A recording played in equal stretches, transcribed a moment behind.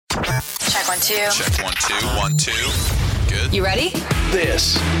1, 2. Check 1, 2, 1, 2. Good. You ready?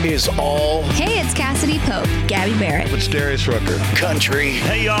 This is all Hey, it's Cassidy Pope, Gabby Barrett. It's Darius Rucker. country.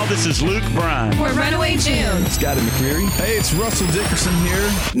 Hey, y'all, this is Luke Bryan. We're Runaway June. Scotty McCreery. Hey, it's Russell Dickerson here.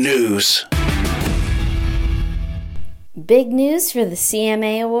 News. Big news for the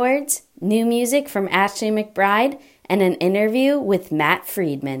CMA Awards, new music from Ashley McBryde, and an interview with Matt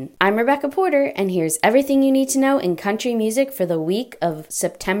Freedman. I'm Rebecca Porter, and here's everything you need to know in country music for the week of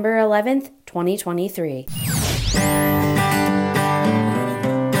September 11th, 2023.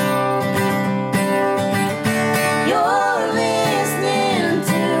 You're listening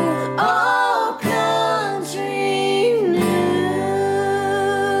to All Country News.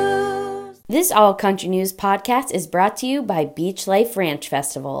 This All Country News podcast is brought to you by Beachlife Ranch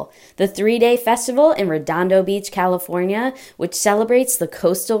Festival, the 3-day festival in Redondo Beach, California, which celebrates the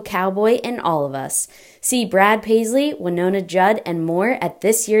coastal cowboy in all of us. See Brad Paisley, Winona Judd, and more at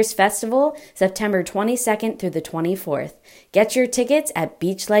this year's festival, September 22nd through the 24th. Get your tickets at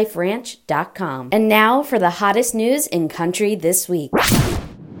beachliferanch.com. And now for the hottest news in country this week.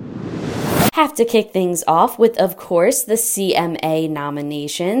 Have to kick things off with, of course, the CMA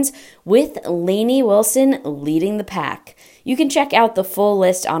nominations, with Lainey Wilson leading the pack. You can check out the full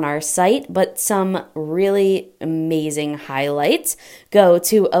list on our site, but some really amazing highlights go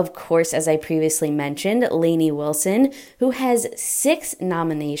to, of course, as I previously mentioned, Lainey Wilson, who has 6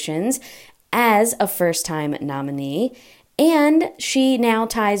 nominations as a first-time nominee. And she now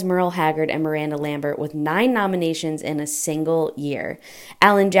ties Merle Haggard and Miranda Lambert with 9 nominations in a single year.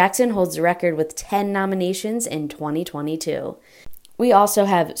 Alan Jackson holds the record with 10 nominations in 2022. We also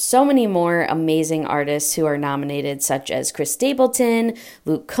have so many more amazing artists who are nominated, such as Chris Stapleton,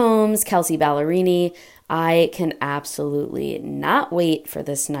 Luke Combs, Kelsey Ballerini. I can absolutely not wait for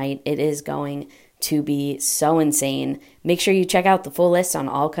this night. It is going to be so insane. Make sure you check out the full list on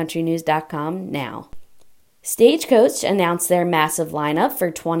allcountrynews.com now. Stagecoach announced their massive lineup for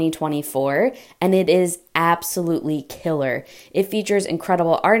 2024, and it is absolutely killer. It features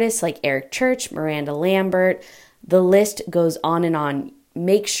incredible artists like Eric Church, Miranda Lambert. The list goes on and on.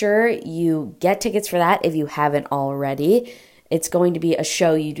 Make sure you get tickets for that if you haven't already. It's going to be a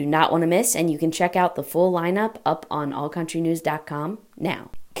show you do not want to miss, and you can check out the full lineup up on allcountrynews.com now.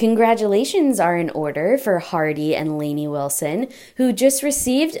 Congratulations are in order for Hardy and Lainey Wilson, who just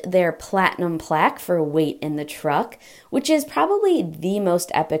received their platinum plaque for Wait in the Truck, which is probably the most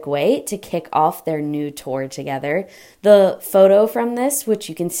epic way to kick off their new tour together. The photo from this, which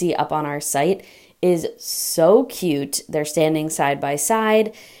you can see up on our site, is so cute. They're standing side by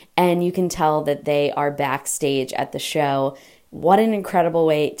side, and you can tell that they are backstage at the show. What an incredible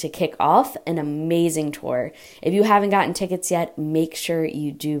way to kick off an amazing tour. If you haven't gotten tickets yet, make sure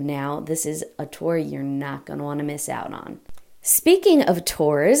you do now. This is a tour you're not going to want to miss out on. Speaking of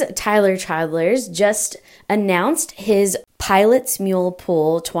tours, Tyler Childers just announced his Pilot's Mule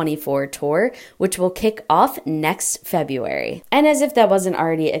Pool 24 tour, which will kick off next February. And as if that wasn't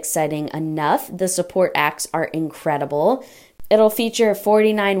already exciting enough, the support acts are incredible. It'll feature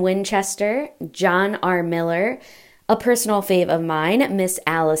 49 Winchester, John R. Miller, a personal fave of mine, Miss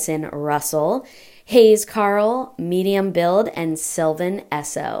Allison Russell, Hayes Carl, Medium Build, and Sylvan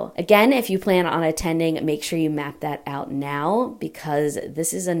Esso. Again, if you plan on attending, make sure you map that out now, because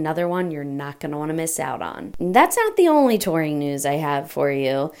this is another one you're not going to want to miss out on. And that's not the only touring news I have for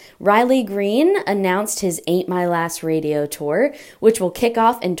you. Riley Green announced his Ain't My Last Radio tour, which will kick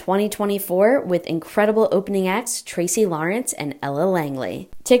off in 2024 with incredible opening acts Tracy Lawrence and Ella Langley.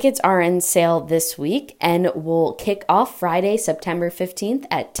 Tickets are on sale this week and will kick off Friday, September 15th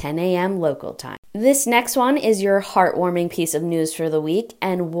at 10 a.m. local time. This next one is your heartwarming piece of news for the week,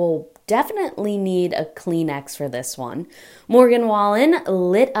 and we'll definitely need a Kleenex for this one. Morgan Wallen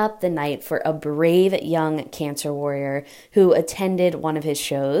lit up the night for a brave young cancer warrior who attended one of his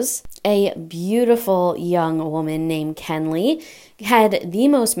shows. A beautiful young woman named Kenley had the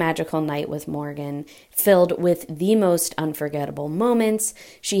most magical night with Morgan, filled with the most unforgettable moments.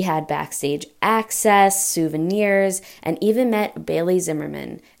 She had backstage access, souvenirs, and even met Bailey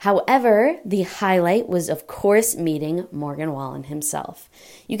Zimmerman. However, the highlight was, of course, meeting Morgan Wallen himself.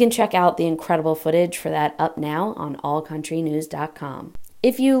 You can check out the incredible footage for that up now on allcountrynews.com.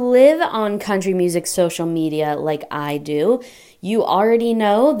 If you live on country music social media like I do, you already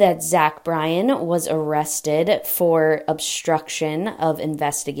know that Zach Bryan was arrested for obstruction of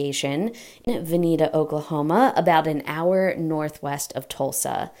investigation in Vinita, Oklahoma, about an hour northwest of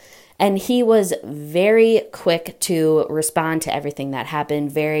Tulsa. And he was very quick to respond to everything that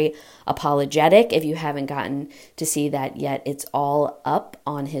happened, very apologetic. If you haven't gotten to see that yet, it's all up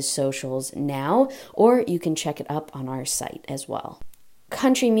on his socials now, or you can check it up on our site as well.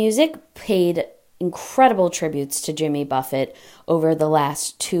 Country music paid incredible tributes to Jimmy Buffett over the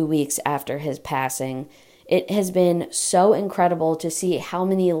last 2 weeks after his passing. It has been so incredible to see how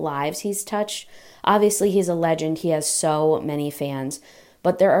many lives he's touched. Obviously, he's a legend. He has so many fans.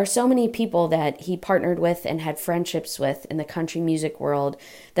 But there are so many people that he partnered with and had friendships with in the country music world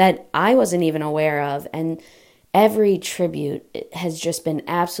that I wasn't even aware of. And every tribute has just been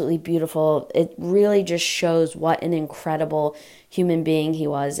absolutely beautiful. It really just shows what an incredible human being he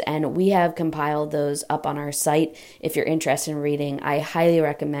was. And we have compiled those up on our site. If you're interested in reading, I highly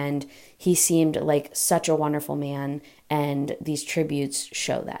recommend. He seemed like such a wonderful man, and these tributes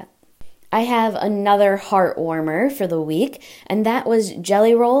show that. I have another heart warmer for the week, and that was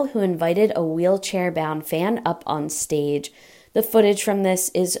Jelly Roll, who invited a wheelchair-bound fan up on stage. The footage from this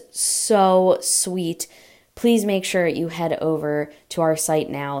is so sweet. Please make sure you head over to our site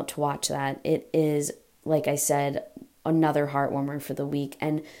now to watch that. It is, like I said, another heart warmer for the week,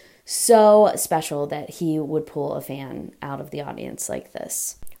 and so special that he would pull a fan out of the audience like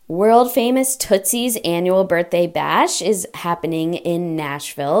this. World famous Tootsie's annual birthday bash is happening in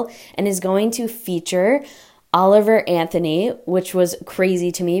Nashville and is going to feature Oliver Anthony, which was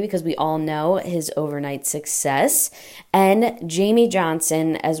crazy to me because we all know his overnight success, and Jamie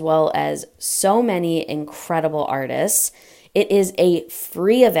Johnson, as well as so many incredible artists. It is a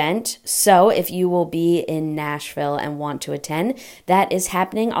free event, so if you will be in Nashville and want to attend, that is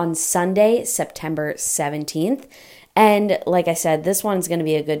happening on Sunday, September 17th. And like I said, this one's going to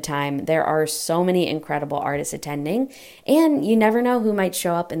be a good time. There are so many incredible artists attending, and you never know who might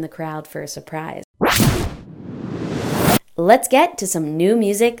show up in the crowd for a surprise. Let's get to some new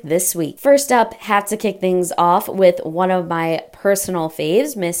music this week. First up, have to kick things off with one of my personal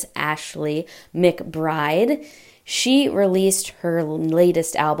faves, Miss Ashley McBryde. She released her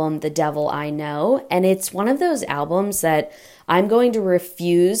latest album, The Devil I Know, and it's one of those albums that I'm going to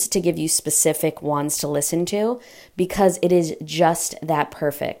refuse to give you specific ones to listen to because it is just that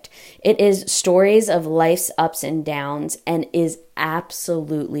perfect. It is stories of life's ups and downs and is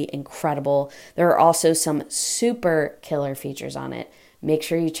absolutely incredible. There are also some super killer features on it. Make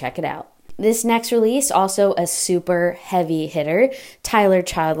sure you check it out. This next release, also a super heavy hitter, Tyler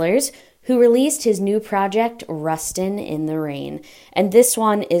Childers, who released his new project, Rustin' in the Rain. And this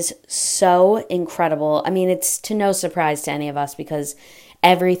one is so incredible. I mean, it's to no surprise to any of us because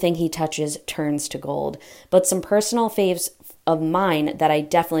everything he touches turns to gold. But some personal faves of mine that I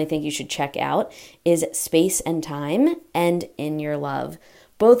definitely think you should check out is Space and Time and In Your Love.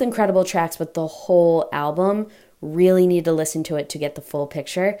 Both incredible tracks, but the whole album, really need to listen to it to get the full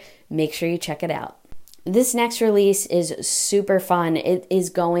picture. Make sure you check it out. This next release is super fun. It is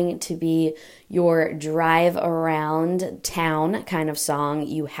going to be your drive around town kind of song.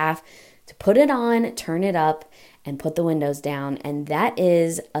 You have to put it on, turn it up, and put the windows down. And that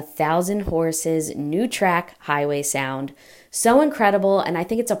is 1,000 Horses' new track, Highway Sound. So incredible, and I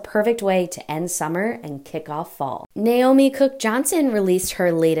think it's a perfect way to end summer and kick off fall. Naomi Cook Johnson released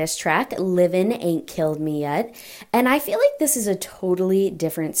her latest track, Livin' Ain't Killed Me Yet, and I feel like this is a totally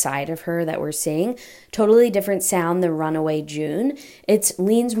different side of her that we're seeing. Totally different sound than Runaway June. It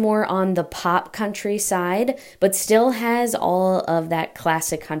leans more on the pop country side, but still has all of that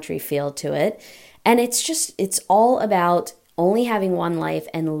classic country feel to it. And it's all about only having one life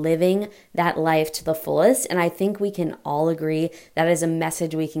and living that life to the fullest. And I think we can all agree that is a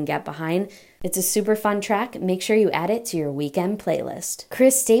message we can get behind. It's a super fun track. Make sure you add it to your weekend playlist.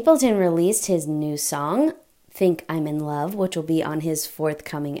 Chris Stapleton released his new song, Think I'm in Love, which will be on his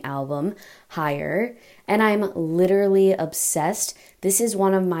forthcoming album, Higher. And I'm literally obsessed. This is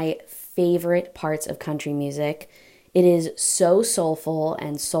one of my favorite parts of country music. It is so soulful,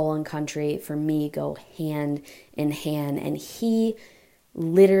 and soul and country for me go hand in hand, and he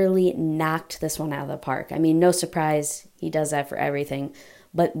literally knocked this one out of the park. I mean, no surprise, he does that for everything,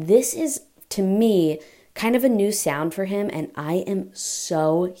 but this is, to me, kind of a new sound for him, and I am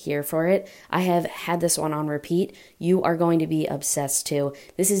so here for it. I have had this one on repeat. You are going to be obsessed too.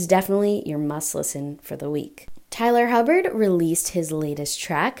 This is definitely your must listen for the week. Tyler Hubbard released his latest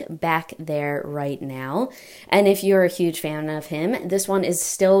track, Back There Right Now. And if you're a huge fan of him, this one is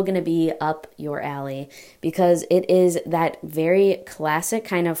still going to be up your alley because it is that very classic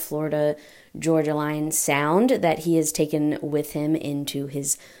kind of Florida Georgia line sound that he has taken with him into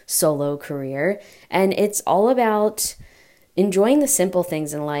his solo career. And it's all about enjoying the simple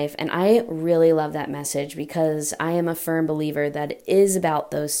things in life, and I really love that message because I am a firm believer that it is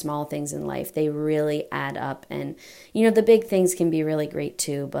about those small things in life. They really add up, and the big things can be really great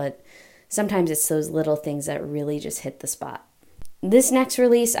too, but sometimes it's those little things that really just hit the spot. This next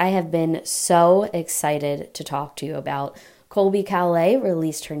release I have been so excited to talk to you about. Colby Calais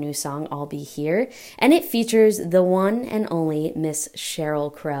released her new song, I'll Be Here, and it features the one and only Miss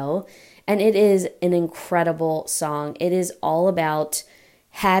Sheryl Crow, and it is an incredible song. It is all about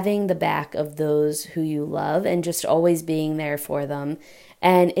having the back of those who you love and just always being there for them.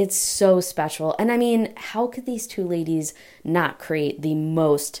 And it's so special. And I mean, how could these two ladies not create the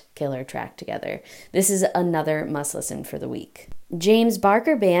most killer track together? This is another must listen for the week. James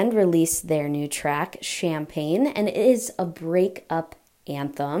Barker Band released their new track, Champagne, and it is a breakup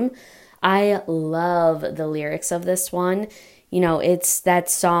anthem. I love the lyrics of this one. You know, it's that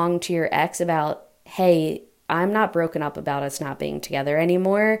song to your ex about, hey, I'm not broken up about us not being together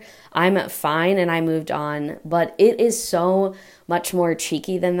anymore. I'm fine and I moved on. But it is so much more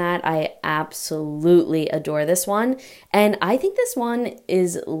cheeky than that. I absolutely adore this one. And I think this one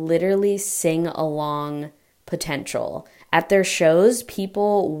is literally sing-along potential. At their shows,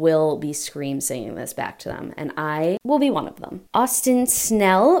 people will be scream singing this back to them, and I will be one of them. Austin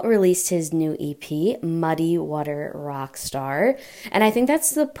Snell released his new EP, Muddy Water Rockstar, and I think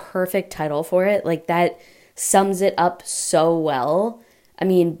that's the perfect title for it. Like, that sums it up so well. I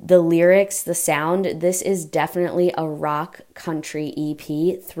mean, the lyrics, the sound, this is definitely a rock country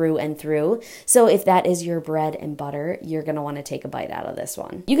EP through and through. So if that is your bread and butter, you're going to want to take a bite out of this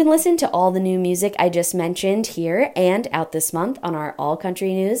one. You can listen to all the new music I just mentioned here and out this month on our All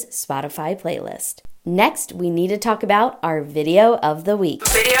Country News Spotify playlist. Next, we need to talk about our video of the week.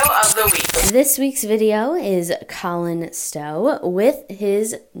 Video of the week. This week's video is Colin Stowe with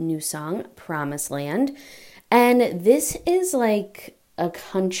his new song, Promised Land. And this is like a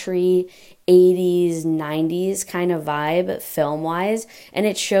country 80s, 90s kind of vibe film-wise, and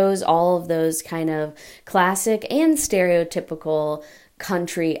it shows all of those kind of classic and stereotypical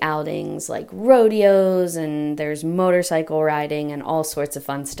country outings like rodeos, and there's motorcycle riding and all sorts of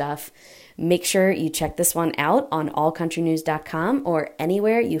fun stuff. Make sure you check this one out on allcountrynews.com or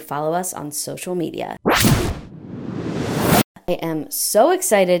anywhere you follow us on social media. I am so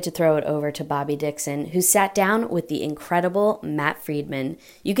excited to throw it over to Bobby Dixon, who sat down with the incredible Matt Freedman.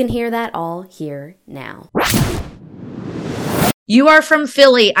 You can hear that all here now. You are from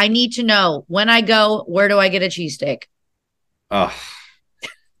Philly. I need to know, when I go, where do I get a cheesesteak?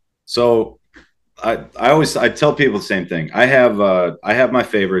 So I tell people the same thing. I have my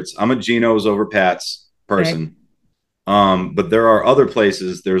favorites. I'm a Geno's over Pat's person. Okay. But there are other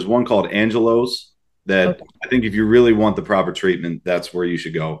places. There's one called Angelo's that I think if you really want the proper treatment, that's where you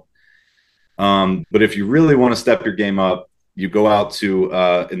should go. But if you really want to step your game up, you go out to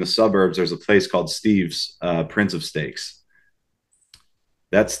in the suburbs. There's a place called Steve's Prince of Steaks.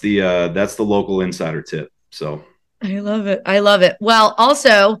 That's the local insider tip. So I love it. I love it. Well,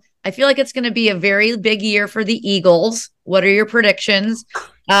 also, I feel like it's going to be a very big year for the Eagles. What are your predictions?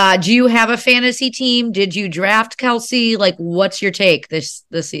 Do you have a fantasy team? Did you draft Kelsey? Like, what's your take this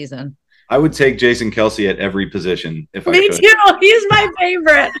season? I would take Jason Kelsey at every position if I could. Me too. He's my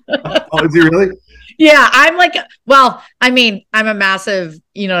favorite. Oh, is he really? Yeah, I'm like, well, I mean, I'm a massive,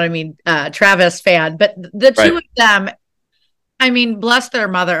 Travis fan, but the two of them, I mean, bless their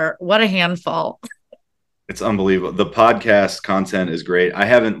mother. What a handful. It's unbelievable. The podcast content is great. I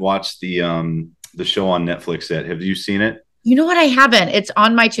haven't watched the show on Netflix yet. Have you seen it? You know what? I haven't. It's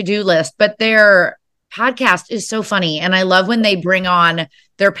on my to-do list, but their podcast is so funny. And I love when they bring on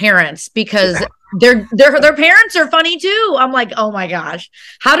their parents because their parents are funny too. I'm like, oh my gosh,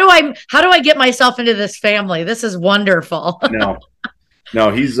 how do I get myself into this family? This is wonderful.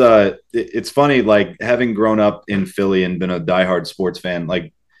 No, he's it's funny, like having grown up in Philly and been a diehard sports fan,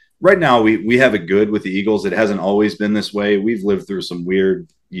 like right now we have it good with the Eagles. It hasn't always been this way. We've lived through some weird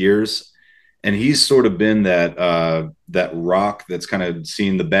years, and he's sort of been that rock that's kind of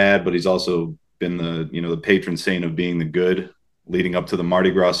seen the bad, but he's also been the patron saint of being the good, leading up to the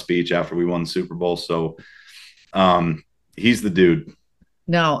Mardi Gras speech after we won the Super Bowl. So he's the dude.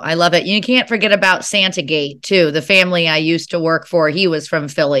 No, I love it. You can't forget about Santagate too. The family I used to work for, he was from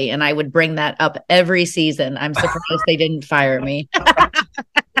Philly, and I would bring that up every season. I'm surprised they didn't fire me.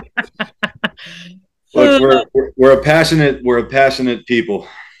 Look, we're a passionate people.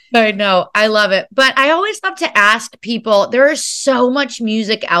 I know. I love it. But I always love to ask people, there is so much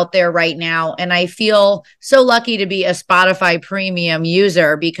music out there right now. And I feel so lucky to be a Spotify premium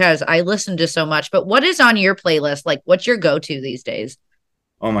user because I listen to so much. But what is on your playlist? Like, what's your go-to these days?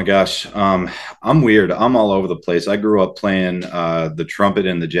 Oh my gosh. I'm weird. I'm all over the place. I grew up playing the trumpet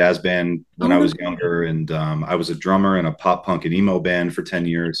in the jazz band when I was younger. And I was a drummer in a pop punk and emo band for 10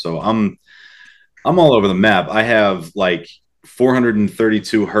 years. So I'm all over the map. I have like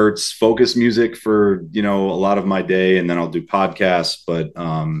 432 hertz focus music for, a lot of my day. And then I'll do podcasts, but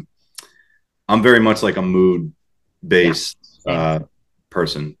I'm very much like a mood based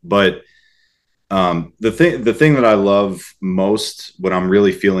person. But the thing that I love most when I'm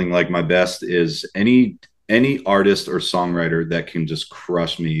really feeling like my best is any artist or songwriter that can just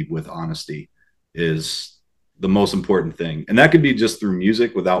crush me with honesty is the most important thing. And that could be just through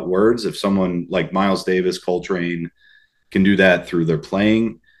music without words. If someone like Miles Davis, Coltrane can do that through their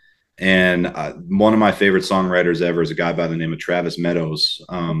playing. And one of my favorite songwriters ever is a guy by the name of Travis Meadows,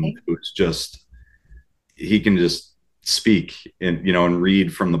 who's just, he can just speak and, and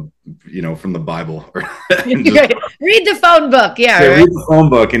read from the Bible. Read the phone book. Yeah. Read the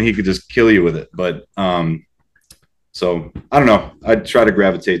phone book and he could just kill you with it. But so I don't know. I try to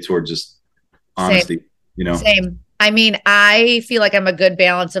gravitate toward just honesty, Same. I mean, I feel like I'm a good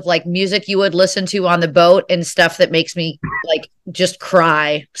balance of like music you would listen to on the boat and stuff that makes me like just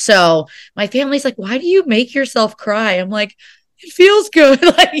cry. So my family's like, why do you make yourself cry? I'm like, it feels good.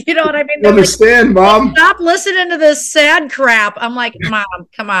 Like, you know what I mean? I understand, like, Mom. Stop listening to this sad crap. I'm like, Mom,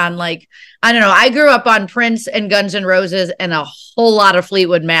 come on. Like, I don't know. I grew up on Prince and Guns N' Roses and a whole lot of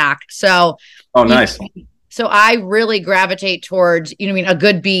Fleetwood Mac. So, oh, nice. So I really gravitate towards, a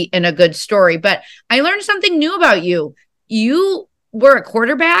good beat and a good story. But I learned something new about you. You were a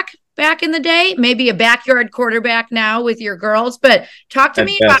quarterback back in the day, maybe a backyard quarterback now with your girls. But talk to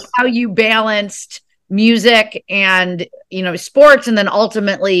me about how you balanced music and, sports, and then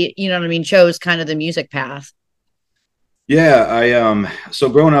ultimately, chose kind of the music path. Yeah, so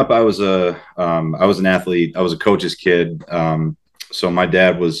growing up, I was an athlete. I was a coach's kid. So my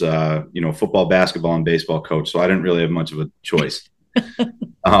dad was, football, basketball, and baseball coach. So I didn't really have much of a choice.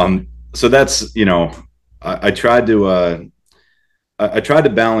 So that's, I tried to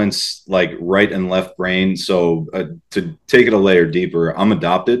balance like right and left brain. So to take it a layer deeper, I'm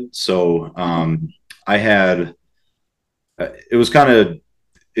adopted. So I had,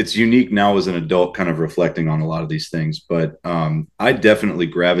 it's unique now as an adult, kind of reflecting on a lot of these things, but I definitely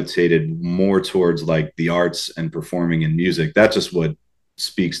gravitated more towards like the arts and performing in music. That's just what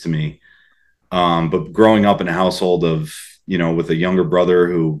speaks to me. But growing up in a household of, with a younger brother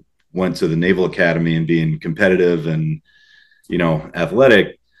who went to the Naval Academy and being competitive and,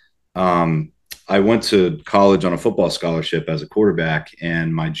 athletic, I went to college on a football scholarship as a quarterback,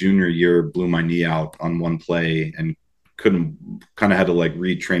 and my junior year blew my knee out on one play and had to like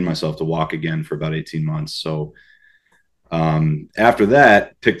retrain myself to walk again for about 18 months. So after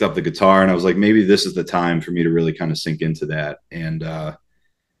that, picked up the guitar, and I was like, maybe this is the time for me to really kind of sink into that. And,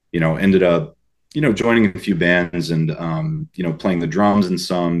 ended up, joining a few bands and, playing the drums in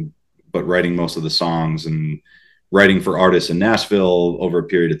some, but writing most of the songs and writing for artists in Nashville over a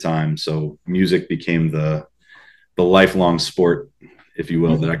period of time. So music became the lifelong sport, if you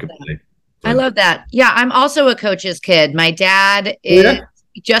will, that I could play. I love that. Yeah, I'm also a coach's kid. My dad is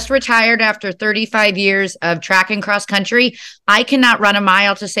just retired after 35 years of track and cross country. I cannot run a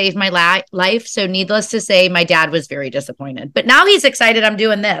mile to save my life. So needless to say, my dad was very disappointed. But now he's excited I'm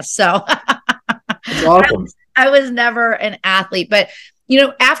doing this. So that's awesome. I was never an athlete. But,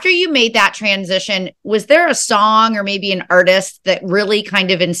 after you made that transition, was there a song or maybe an artist that really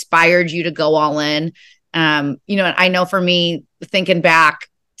kind of inspired you to go all in? I know for me, thinking back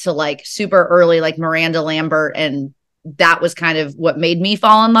to like super early, like Miranda Lambert, and that was kind of what made me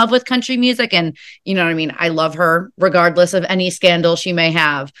fall in love with country music. And I love her regardless of any scandal she may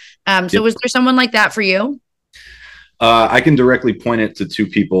have. So was there someone like that for you? I can directly point it to two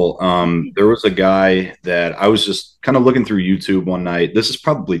people. There was a guy that I was just kind of looking through YouTube one night. This is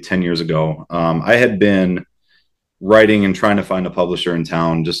probably 10 years ago. I had been writing and trying to find a publisher in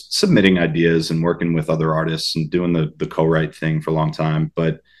town, just submitting ideas and working with other artists and doing the co-write thing for a long time.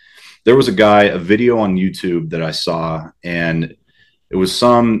 But there was a video on YouTube that I saw, and it was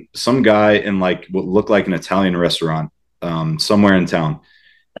some guy in like what looked like an Italian restaurant somewhere in town.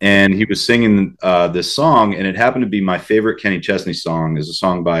 And he was singing this song, and it happened to be my favorite Kenny Chesney song. Is a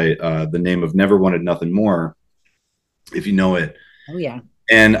song by the name of Never Wanted Nothing More, if you know it. Oh, yeah.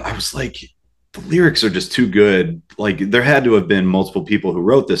 And I was like, the lyrics are just too good. Like, there had to have been multiple people who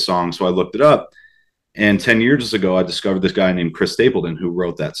wrote this song. So I looked it up. And 10 years ago, I discovered this guy named Chris Stapleton who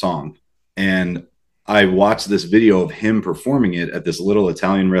wrote that song. And I watched this video of him performing it at this little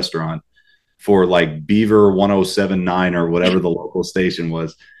Italian restaurant for like Beaver 107.9 or whatever the local station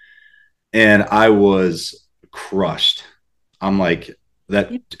was. And I was crushed. I'm like,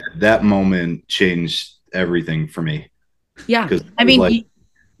 that moment changed everything for me. Yeah. I mean, like,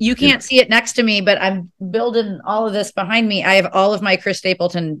 you can't see it next to me, but I'm building all of this behind me. I have all of my Chris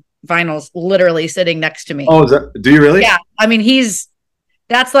Stapleton vinyls literally sitting next to me. Oh, do you really? Yeah. I mean,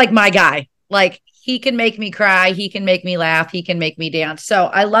 that's like my guy. Like, he can make me cry. He can make me laugh. He can make me dance. So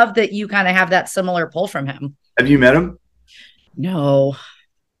I love that you kind of have that similar pull from him. Have you met him? No,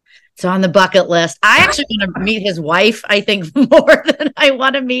 it's on the bucket list. I actually want to meet his wife, I think, more than I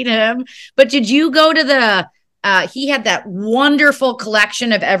want to meet him. But did you go to he had that wonderful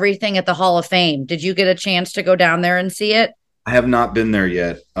collection of everything at the Hall of Fame. Did you get a chance to go down there and see it? I have not been there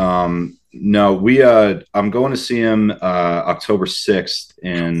yet. No, I'm going to see him October 6th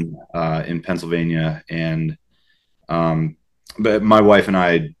in Pennsylvania, and but my wife and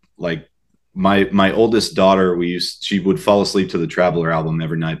I, like, my oldest daughter, she would fall asleep to the Traveler album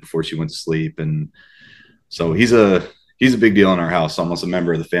every night before she went to sleep, and so he's a big deal in our house, almost a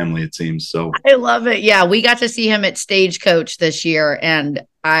member of the family, it seems. So I love it. Yeah, we got to see him at Stagecoach this year, and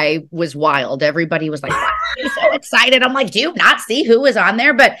I was wild. Everybody was like, I'm so excited. I'm like, do you not see who was on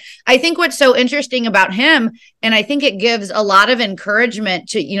there? But I think what's so interesting about him, and I think it gives a lot of encouragement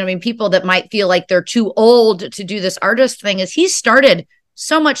to, people that might feel like they're too old to do this artist thing, is he started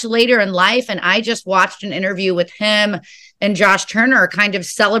so much later in life. And I just watched an interview with him and Josh Turner kind of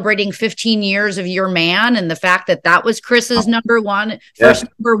celebrating 15 years of Your Man, and the fact that was Chris's number one.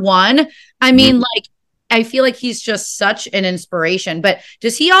 I mean, like, I feel like he's just such an inspiration. But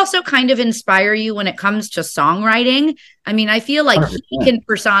does he also kind of inspire you when it comes to songwriting? I mean, I feel like he can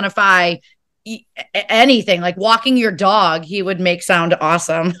personify anything, like walking your dog, he would make sound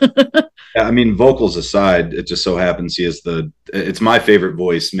awesome. Yeah, I mean, vocals aside, it just so happens it's my favorite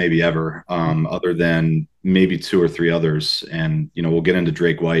voice maybe ever, other than maybe two or three others. And, we'll get into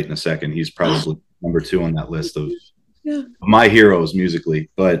Drake White in a second. He's probably number 2 on that list of my heroes musically.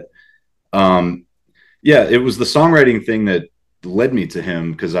 But it was the songwriting thing that led me to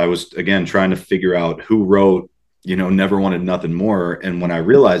him, because I was, again, trying to figure out who wrote, Never Wanted Nothing More. And when I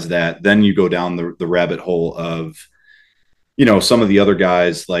realized that, then you go down the rabbit hole of, some of the other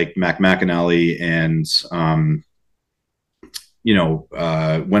guys like Mac McAnally and,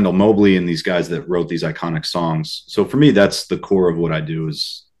 Wendell Mobley, and these guys that wrote these iconic songs. So for me, that's the core of what I do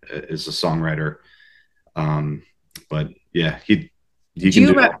is a songwriter. But yeah, do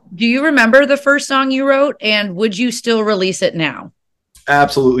you remember the first song you wrote, and would you still release it now?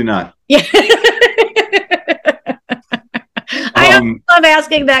 Absolutely not. Yeah. I love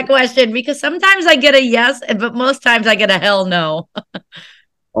asking that question, because sometimes I get a yes, but most times I get a hell no.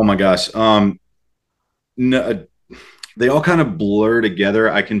 Oh my gosh. No, they all kind of blur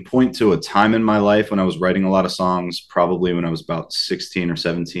together. I can point to a time in my life when I was writing a lot of songs, probably when I was about 16 or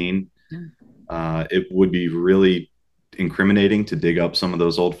 17. It would be really incriminating to dig up some of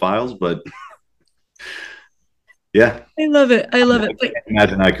those old files, but yeah. I love it. I can't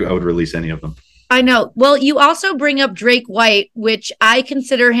imagine I would release any of them. I know. Well, you also bring up Drake White, which I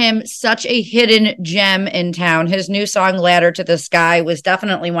consider him such a hidden gem in town. His new song, Ladder to the Sky, was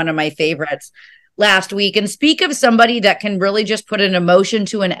definitely one of my favorites last week. And speak of somebody that can really just put an emotion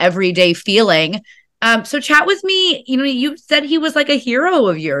to an everyday feeling. So chat with me. You said he was like a hero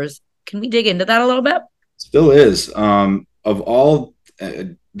of yours. Can we dig into that a little bit? Still is. Of all,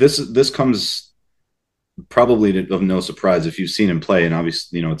 this comes probably of no surprise if you've seen him play, and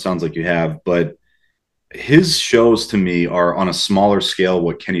obviously, it sounds like you have, but his shows to me are on a smaller scale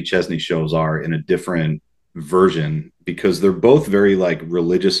what Kenny Chesney shows are, in a different version, because they're both very like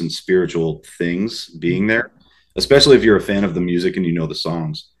religious and spiritual things being there, especially if you're a fan of the music and the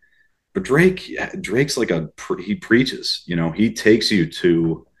songs. But Drake's like he preaches, he takes you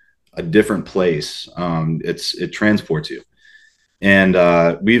to a different place. It transports you. And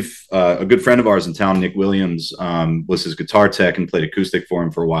we've a good friend of ours in town, Nick Williams, was his guitar tech and played acoustic for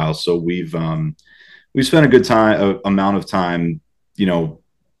him for a while. So we've spent a good amount of time,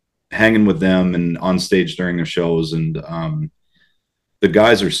 hanging with them and on stage during their shows. And the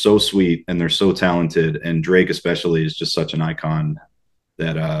guys are so sweet and they're so talented. And Drake especially is just such an icon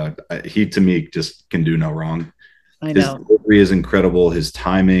that he, to me, just can do no wrong. I know. His delivery is incredible. His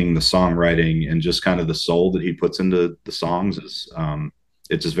timing, the songwriting, and just kind of the soul that he puts into the songs is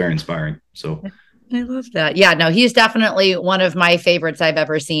it's just very inspiring. So I love that. Yeah, no, he's definitely one of my favorites I've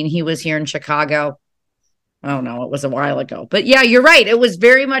ever seen. He was here in Chicago. Oh no, it was a while ago. But yeah, you're right. It was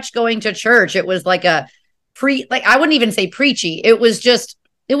very much going to church. It was like I wouldn't even say preachy. It was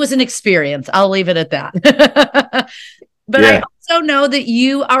an experience. I'll leave it at that. But yeah. I also know that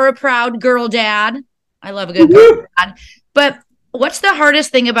you are a proud girl dad. I love a good girl dad. But what's the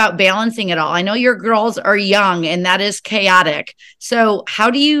hardest thing about balancing it all? I know your girls are young and that is chaotic. So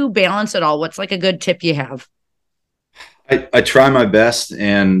how do you balance it all? What's like a good tip you have? I try my best.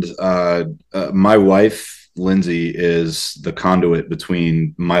 And my wife, Lindsay, is the conduit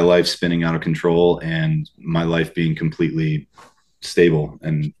between my life spinning out of control and my life being completely stable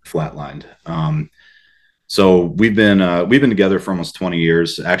and flatlined. So we've been together for almost 20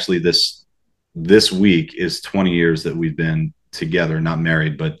 years. Actually, this week is 20 years that we've been together, not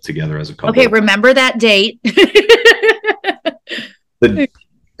married, but together as a couple. Okay, remember that date.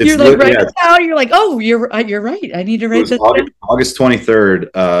 You're like right now. You're like, oh, you're right. I need to write this down. August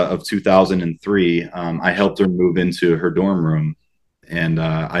 23rd of 2003. I helped her move into her dorm room, and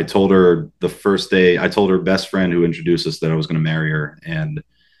I told her the first day. I told her best friend who introduced us that I was going to marry her, and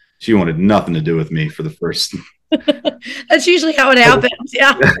she wanted nothing to do with me for the first. That's usually how it happens.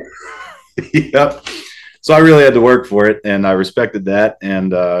 Yeah. Yep. So I really had to work for it, and I respected that.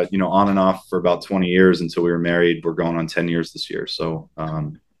 And on and off for about 20 years until we were married. We're going on 10 years this year. So.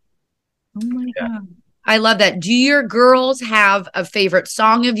 Oh my God. I love that. Do your girls have a favorite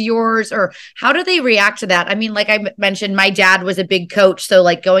song of yours, or how do they react to that? I mean, like I mentioned, my dad was a big coach. So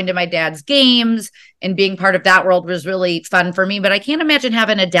like going to my dad's games and being part of that world was really fun for me. But I can't imagine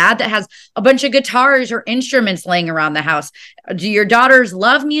having a dad that has a bunch of guitars or instruments laying around the house. Do your daughters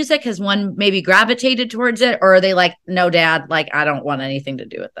love music? Has one maybe gravitated towards it? Or are they like, no, dad, like, I don't want anything to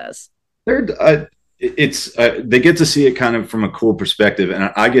do with this? They get to see it kind of from a cool perspective,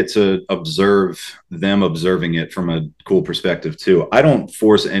 and I get to observe them observing it from a cool perspective too. I don't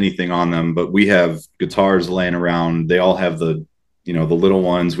force anything on them, but we have guitars laying around. They all have the little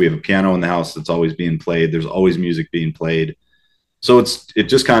ones. We have a piano in the house that's always being played. There's always music being played. So it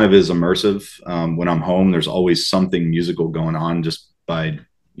just kind of is immersive. When I'm home, there's always something musical going on just by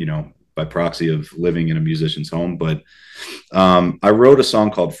proxy of living in a musician's home. But I wrote a song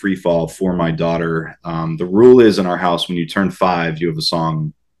called Free Fall for my daughter. The rule is in our house, when you turn 5, you have a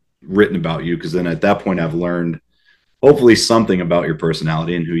song written about you, because then at that point I've learned hopefully something about your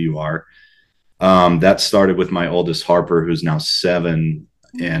personality and who you are. That started with my oldest, Harper, who's now 7.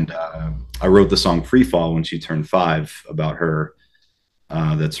 And I wrote the song Free Fall when she turned 5 about her.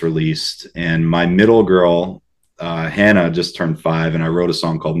 That's released. And my middle girl, Hannah, just turned 5, and I wrote a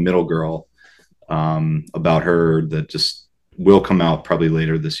song called Middle Girl about her that just will come out probably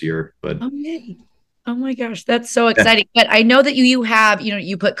later this year. But oh my gosh, that's so exciting. But I know that you have,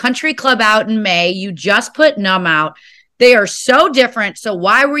 you put Country Club out in May. You just put Numb out. They are so different. So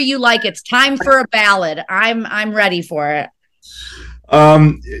why were you like, it's time for a ballad? I'm ready for it.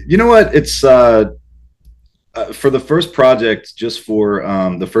 You know what? It's for the first project, just for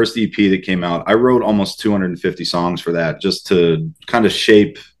the first EP that came out, I wrote almost 250 songs for that, just to kind of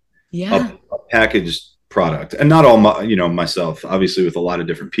shape a packaged product. And not all myself, obviously, with a lot of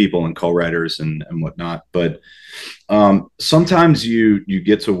different people and co-writers and whatnot. But sometimes you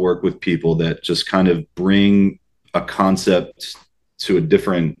get to work with people that just kind of bring a concept to a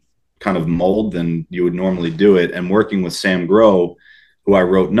different kind of mold than you would normally do it. And working with Sam Grow, who I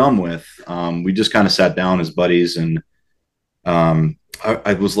wrote Numb with, we just kind of sat down as buddies, and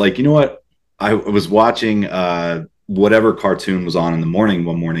I was like, you know what? I was watching whatever cartoon was on in the morning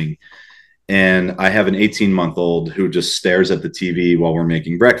one morning, and I have an 18-month-old who just stares at the TV while we're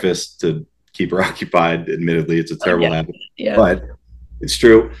making breakfast to keep her occupied. Admittedly, it's a terrible habit, but it's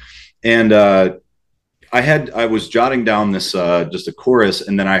true. And I was jotting down this just a chorus,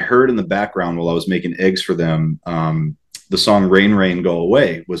 and then I heard in the background while I was making eggs for them, the song Rain, Rain, Go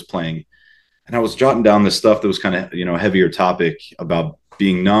Away was playing. And I was jotting down this stuff that was kind of, a heavier topic about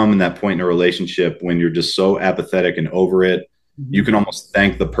being numb in that point in a relationship when you're just so apathetic and over it. Mm-hmm. You can almost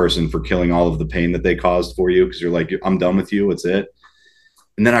thank the person for killing all of the pain that they caused for you, because you're like, I'm done with you. It's it.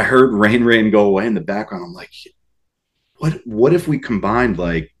 And then I heard Rain, Rain, Go Away in the background. I'm like, what if we combined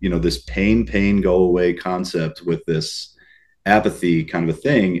this pain, go away concept with this apathy kind of a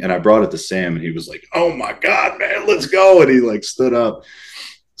thing? And I brought it to Sam, and he was like, oh my God, man, let's go. And he stood up.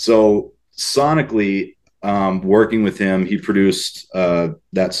 So sonically, working with him, he produced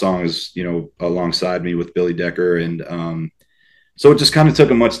that song as alongside me with Billy Decker. And so it just kind of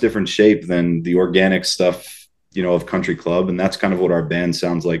took a much different shape than the organic stuff of Country Club. And that's kind of what our band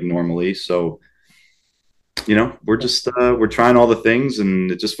sounds like normally. So we're just we're trying all the things, and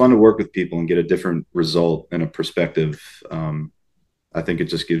it's just fun to work with people and get a different result and a perspective. I think it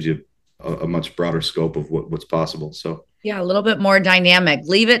just gives you a much broader scope of what's possible. So yeah, a little bit more dynamic.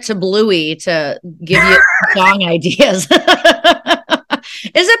 Leave it to Bluey to give you song ideas.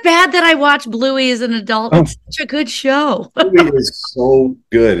 Is it bad that I watch Bluey as an adult? It's such a good show. Bluey is so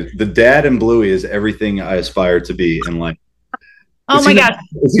good. The dad in Bluey is everything I aspire to be in life. Oh my God.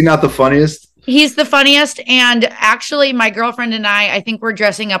 Is he not the funniest? He's the funniest. And actually, my girlfriend and I think we're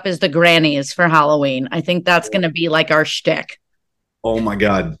dressing up as the grannies for Halloween. I think that's going to be like our shtick. Oh my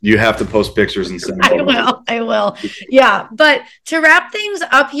God. You have to post pictures and send them. I will. Yeah. But to wrap things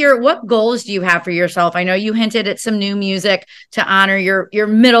up here, what goals do you have for yourself? I know you hinted at some new music to honor your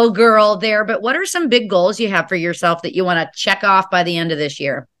middle girl there, but what are some big goals you have for yourself that you want to check off by the end of this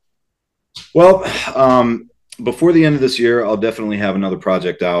year? Well, before the end of this year, I'll definitely have another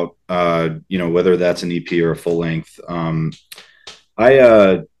project out. Whether that's an EP or a full length.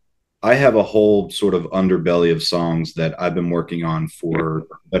 I have a whole sort of underbelly of songs that I've been working on for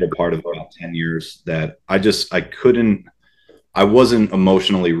the better part of about 10 years that I wasn't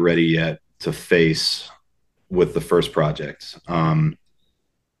emotionally ready yet to face with the first project.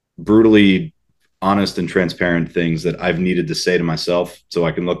 Brutally honest and transparent things that I've needed to say to myself so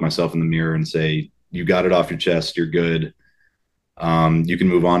I can look myself in the mirror and say, you got it off your chest, you're good. You can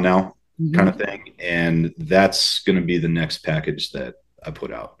move on now, kind of thing. And that's going to be the next package that I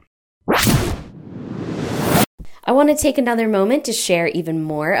put out. I want to take another moment to share even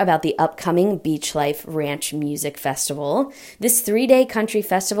more about the upcoming Beachlife Ranch Music Festival. This 3-day country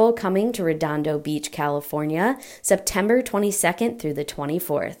festival coming to Redondo Beach, California, September 22nd through the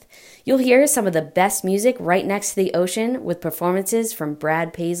 24th. You'll hear some of the best music right next to the ocean with performances from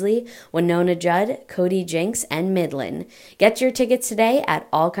Brad Paisley, Winona Judd, Cody Jinks, and Midland. Get your tickets today at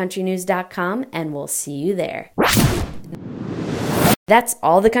allcountrynews.com and we'll see you there. That's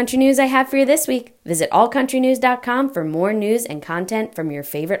all the country news I have for you this week. Visit allcountrynews.com for more news and content from your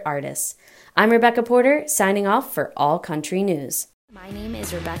favorite artists. I'm Rebecca Porter, signing off for All Country News. My name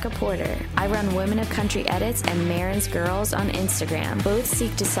is Rebecca Porter. I run Women of Country Edits and Marin's Girls on Instagram. Both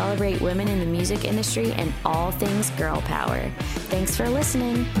seek to celebrate women in the music industry and all things girl power. Thanks for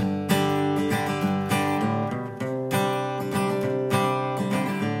listening.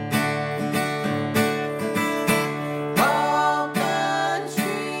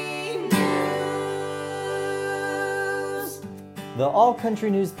 The All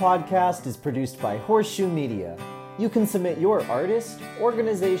Country News podcast is produced by Horseshoe Media. You can submit your artist,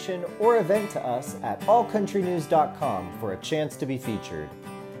 organization, or event to us at allcountrynews.com for a chance to be featured.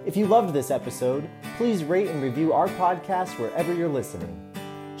 If you loved this episode, please rate and review our podcast wherever you're listening.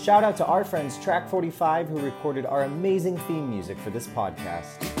 Shout out to our friends Track 45 who recorded our amazing theme music for this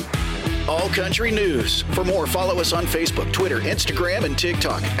podcast. All Country News. For more, follow us on Facebook, Twitter, Instagram, and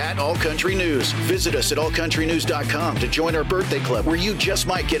TikTok at All Country News. Visit us at allcountrynews.com to join our birthday club where you just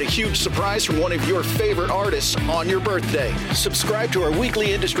might get a huge surprise from one of your favorite artists on your birthday. Subscribe to our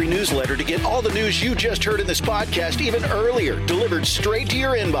weekly industry newsletter to get all the news you just heard in this podcast even earlier, delivered straight to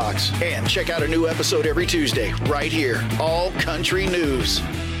your inbox. And check out a new episode every Tuesday right here, All Country News.